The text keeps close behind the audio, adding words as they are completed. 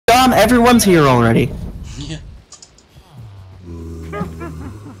on, everyone's here already. Yeah.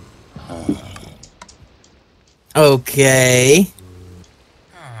 Okay.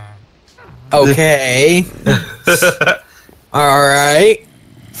 Okay. Alright.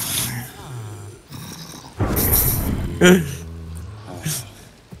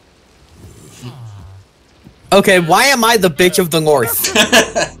 Okay, why am I the bitch of the north?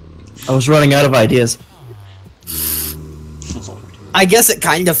 I was running out of ideas. I guess it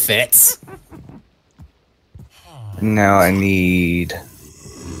kind of fits. Now I need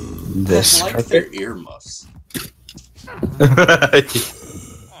this. I like their earmuffs.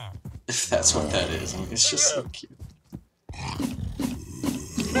 If that's what that is. I mean, it's just so cute.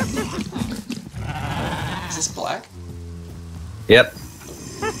 Is this black? Yep.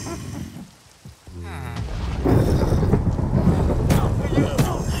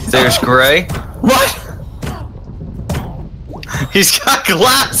 There's Gray. What? He's got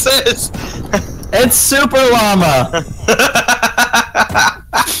glasses! It's Super Llama!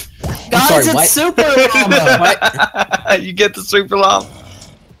 Guys, sorry, it's what? Super Llama! What? You get the super llama.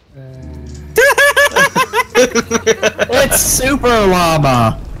 It's Super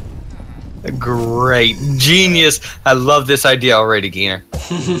Llama! Great. Genius. I love this idea already, Geener.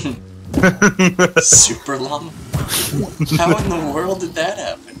 Super llama? How in the world did that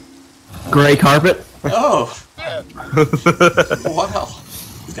happen? Gray carpet? Oh! Wow.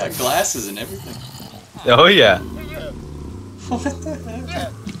 He's got glasses and everything. Oh, yeah. What the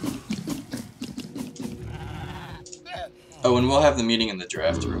heck? Oh, and we'll have the meeting in the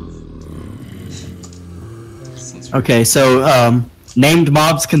draft room. Okay, so, named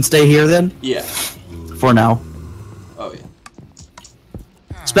mobs can stay here then? Yeah. For now. Oh, yeah.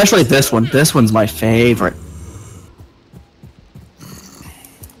 Especially this one. This one's my favorite.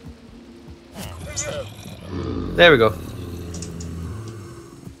 There we go.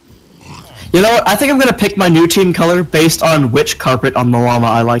 You know what? I think I'm gonna pick my new team color based on which carpet on the llama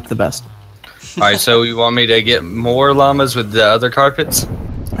I like the best. Alright, so you want me to get more llamas with the other carpets?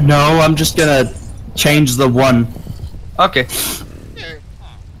 No, I'm just gonna change the one. Okay.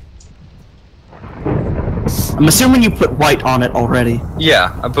 I'm assuming you put white on it already.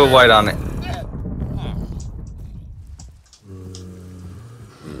 Yeah, I put white on it.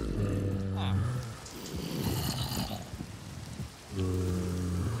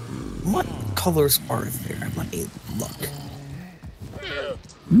 What colors are there? Let me look.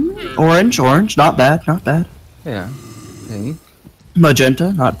 Orange, not bad, not bad. Yeah. Okay.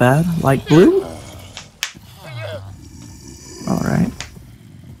 Magenta, not bad. Light blue? Alright.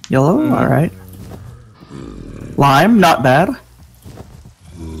 Yellow, alright. Lime, not bad.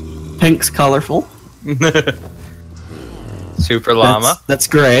 Pink's colorful. Super llama. That's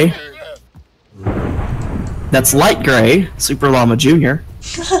gray. That's light gray. Super Llama Jr.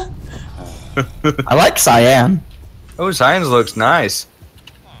 I like cyan. Oh, cyan looks nice.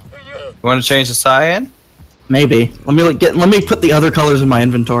 You want to change the cyan? Maybe. Let me put the other colors in my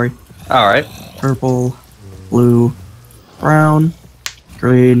inventory. All right. Purple, blue, brown,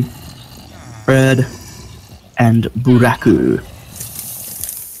 green, red, and buraku.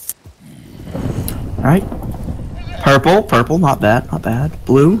 Alright. Purple, not bad, not bad.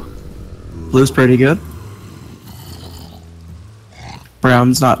 Blue's pretty good.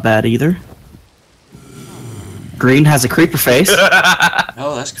 Brown's not bad either. Green has a creeper face.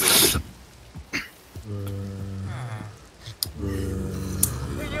 Oh, that's cool.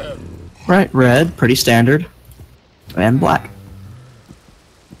 Right, red, pretty standard. And black.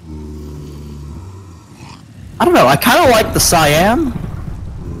 I don't know, I kind of like the cyan.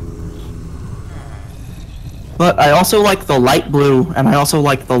 But I also like the light blue, and I also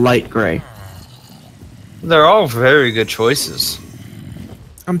like the light gray. They're all very good choices.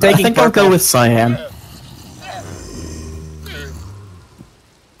 I'm I taking think I'll purple. go with cyan.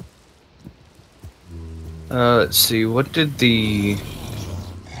 Let's see. What did the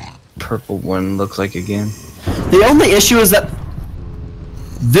purple one look like again? The only issue is that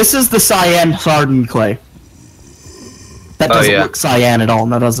this is the cyan hardened clay. That doesn't look cyan at all,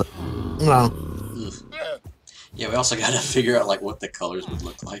 no, does it? No. Yeah, we also gotta figure out like what the colors would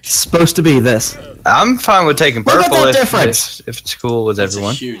look like. It's supposed to be this. I'm fine with taking Look at purple that difference. if it's cool with It's a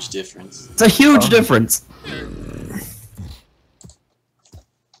everyone. huge difference. It's a huge difference.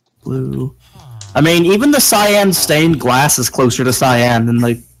 Blue. I mean, even the cyan stained glass is closer to cyan than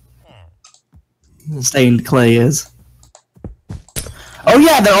the stained clay is. Oh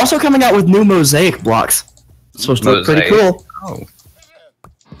yeah, they're also coming out with new mosaic blocks. It's supposed to look pretty cool. Oh.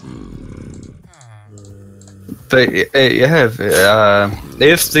 But yeah,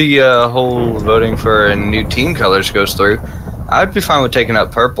 if the whole voting for new team colors goes through, I'd be fine with taking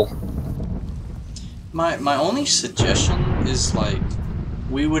out purple. My only suggestion is like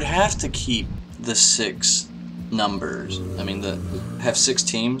we would have to keep the 6 numbers. I mean, have 6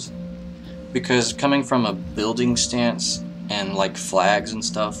 teams, because coming from a building stance and like flags and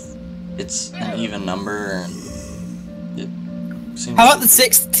stuff, it's an even number, and it seems. How about the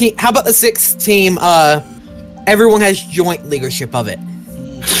 6th team? How about the 6th team? Everyone has joint leadership of it.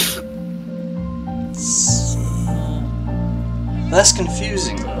 That's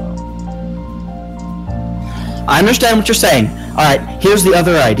confusing though. I understand what you're saying. Alright, here's the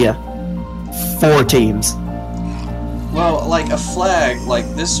other idea. 4 teams. Well, like a flag, like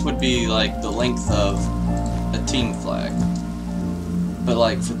this would be like the length of a team flag. But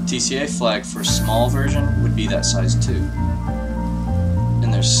like for the TCA flag, for small version, would be that size too.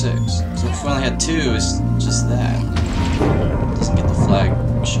 And there's 6. So if we only had 2, it's just that. It doesn't get the flag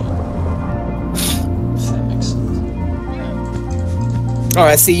sheet. If that makes sense. Oh,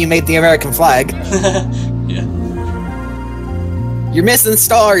 I see you made the American flag. Yeah. You're missing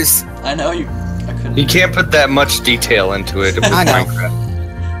stars. I know you. I couldn't. You can't put that much detail into it with I know. Minecraft.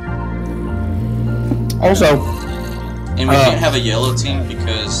 Also, And we can't have a yellow team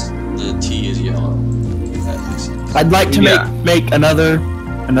because the T is yellow. If that makes sense. I'd like to Yeah. make another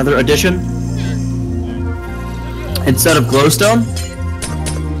addition. Instead of glowstone,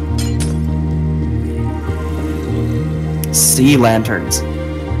 sea lanterns.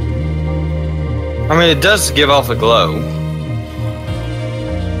 I mean, it does give off a glow.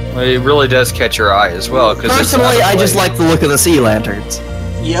 It really does catch your eye as well. Cause Personally, I just like the look of the sea lanterns.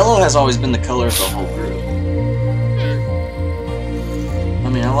 Yellow has always been the color of the whole group. I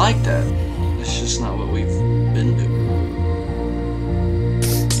mean, I like that. It's just not what we've been doing.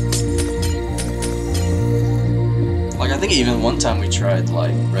 Like, I think even one time we tried,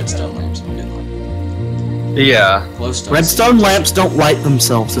 like, redstone lamps and we didn't like Yeah. glowstone. Redstone lamps don't light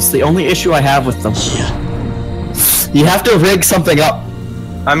themselves. It's the only issue I have with them. Yeah. You have to rig something up.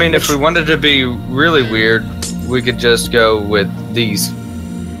 I mean, if we wanted to be really weird, we could just go with these.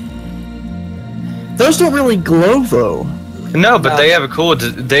 Those don't really glow though. No, but they have a cool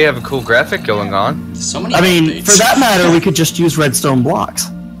graphic going on. So many I mean, updates. for that matter, we could just use redstone blocks.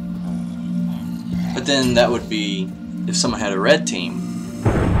 But then that would be if someone had a red team,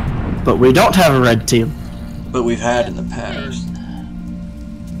 But we don't have a red team. but we've had in the past.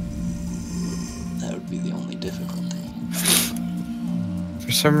 That would be the only difficulty.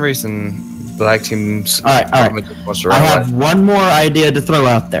 For some reason, black teams. Alright. I have one more idea to throw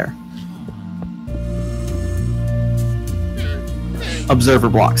out there. Observer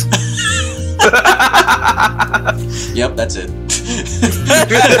blocks. Yep, that's it.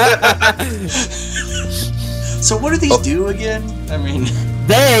 So what do these do again? I mean,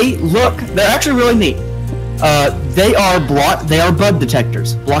 They're actually really neat. They are bud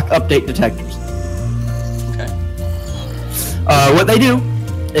detectors, block update detectors. okay. What they do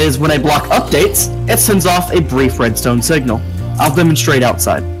is when a block updates, it sends off a brief redstone signal. I'll demonstrate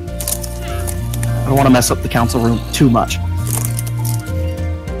outside. I don't want to mess up the council room too much.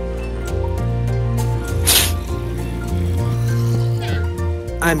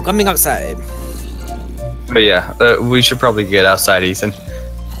 I'm coming outside. But yeah, we should probably get outside, Ethan.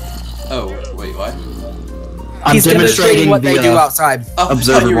 Oh, wait, what? I'm He's demonstrating what they do outside. Oh, I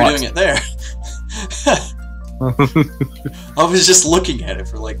Observer thought you were blocks. doing it there. I was just looking at it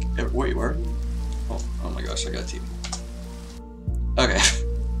for like, wait, where? Oh my gosh, I got TV. Okay.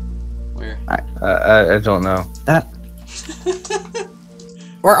 Where? I don't know. That.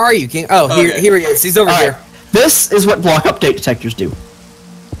 Where are you, King? Oh, Okay. here he is. He's over Alright. here. This is what block update detectors do.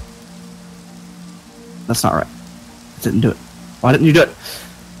 That's not right. I didn't do it. Why didn't you do it?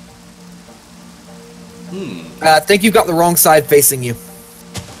 I think you've got the wrong side facing you.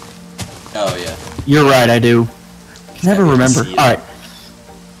 Oh yeah. You're right, I do. Can never I didn't remember. see it. Alright.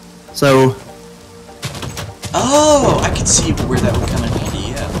 So, Oh, I could see where that would come in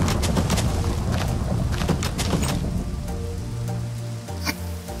handy. Yeah.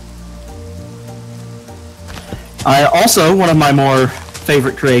 I also, one of my more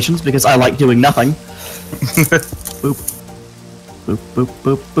favorite creations, because I like doing nothing. Boop. Boop, boop,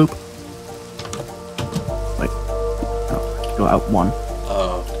 boop, boop. Wait. Oh, go out one.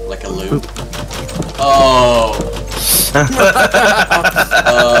 Oh, like a loop. Oh. Oh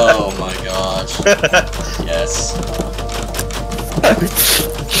my gosh. Yes.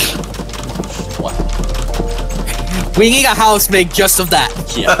 What? We need a house made just of that.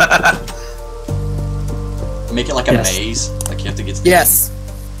 Yeah. Make it like a Yes. maze. Like you have to get to the Yes.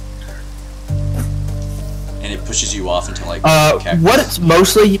 end, and it pushes you off into like What it's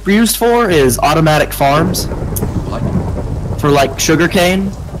mostly used for is automatic farms. like for like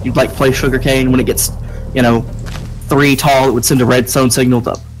sugarcane, you'd like play sugarcane. When it gets, 3 tall, it would send a redstone signal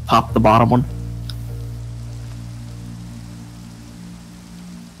to pop the bottom one.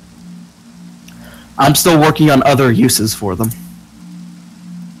 I'm still working on other uses for them.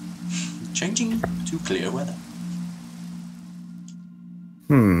 Changing to clear weather.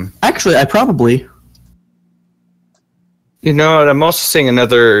 Actually, I probably... You know what? I'm also seeing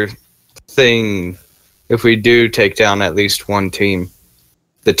another thing. If we do take down at least one team,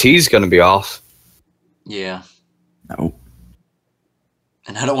 the T's going to be off. Yeah. No.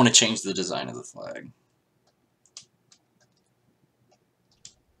 And I don't want to change the design of the flag.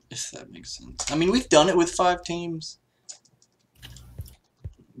 If that makes sense. I mean, we've done it with 5 teams.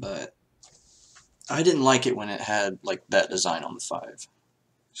 But I didn't like it when it had like that design on the 5.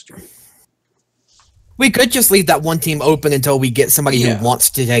 Straight. We could just leave that one team open until we get somebody who wants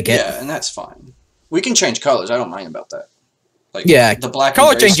to take it. Yeah, and that's fine. We can change colors. I don't mind about that. Like the black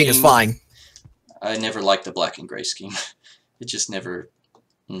color and gray changing scheme, is fine. I never liked the black and gray scheme. It just never.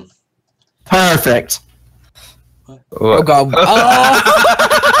 Perfect. Oh god. Oh.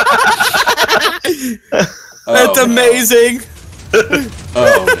 That's amazing.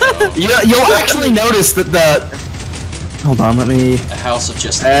 Oh no. You'll actually notice that the... Hold on, let me... A house of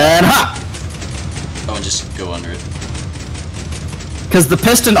just... And ha! Oh, and just go under it. Because the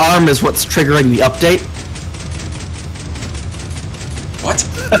piston arm is what's triggering the update. What?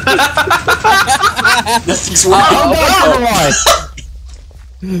 Nothing's working. Oh,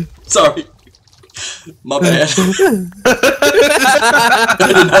 why? Sorry. My bad. I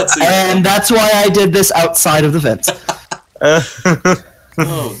did not see that. And that's why I did this outside of the vents.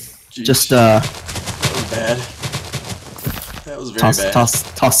 Oh, geez. Just, That was bad. That was very bad.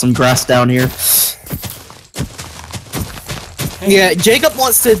 toss some grass down here. Yeah, Jacob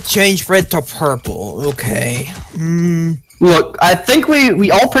wants to change red to purple. Okay. Look, I think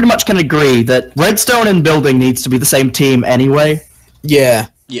we all pretty much can agree that redstone and building needs to be the same team anyway. Yeah.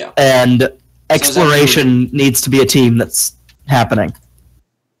 Yeah. And exploration needs to be a team that's happening.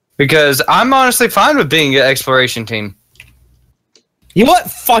 Because I'm honestly fine with being an exploration team. You know what?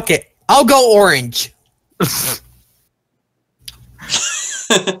 Fuck it. I'll go orange.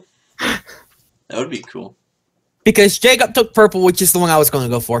 That would be cool. Because Jacob took purple, which is the one I was going to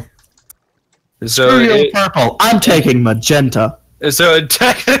go for. So purple. I'm taking magenta. So And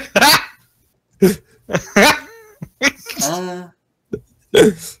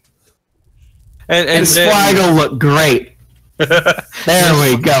this flag will look great. There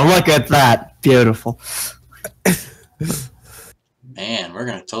we go. Look at that. Beautiful. Man, we're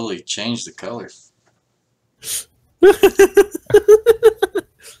gonna totally change the color.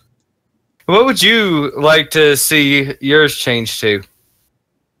 What would you like to see yours change to?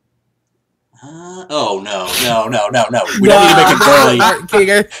 Oh no! We don't need to make it burly.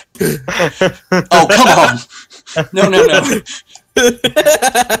 Oh come on! No.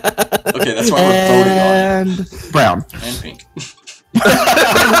 Okay, that's why we're voting on it. And brown. And pink.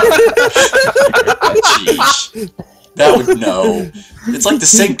 Jeez. That would no. It's like the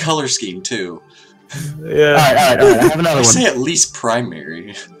same color scheme too. Yeah. Alright. I have another I one. say at least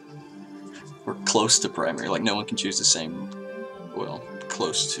primary. Or close to primary. Like no one can choose the same. Well,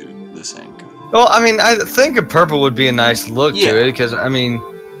 close to the same color. Well, I mean, I think a purple would be a nice look to it, because, I mean,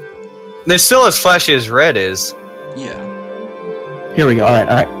 they're still as flashy as red is. Yeah. Here we go.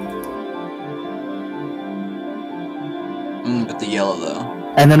 Alright. But the yellow though.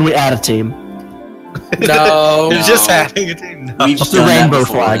 And then we add a team. No. You're just adding a team. No. We've Just a done that rainbow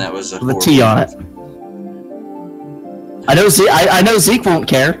before, flag and that was a with a T on it. I know Zeke won't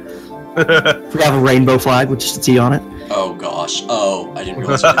care. If we have a rainbow flag with just a T on it. Oh gosh. Oh, I didn't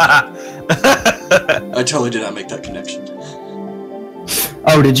realize. I totally did not make that connection.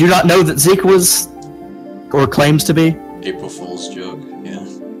 Oh, did you not know that Zeke was, or claims to be? April Fool's joke. Yeah.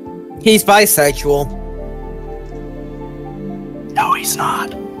 He's bisexual. No, he's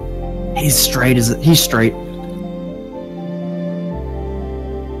not. He's straight. He's straight.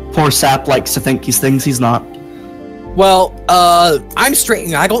 Poor Sap likes to think he's things he's not. Well, I'm straight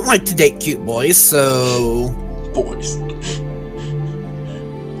and I don't like to date cute boys, so... Boys.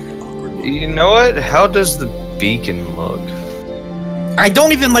 You know what? How does the beacon look? I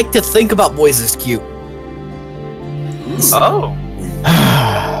don't even like to think about boys as cute. Oh.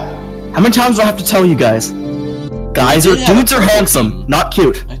 How many times do I have to tell you guys? Dudes are handsome, not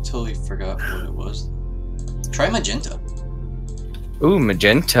cute. I totally forgot what it was. Try magenta. Ooh,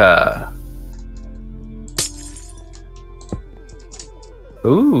 magenta.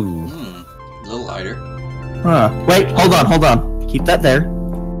 Ooh. A little lighter. Huh. Wait, hold on. Keep that there.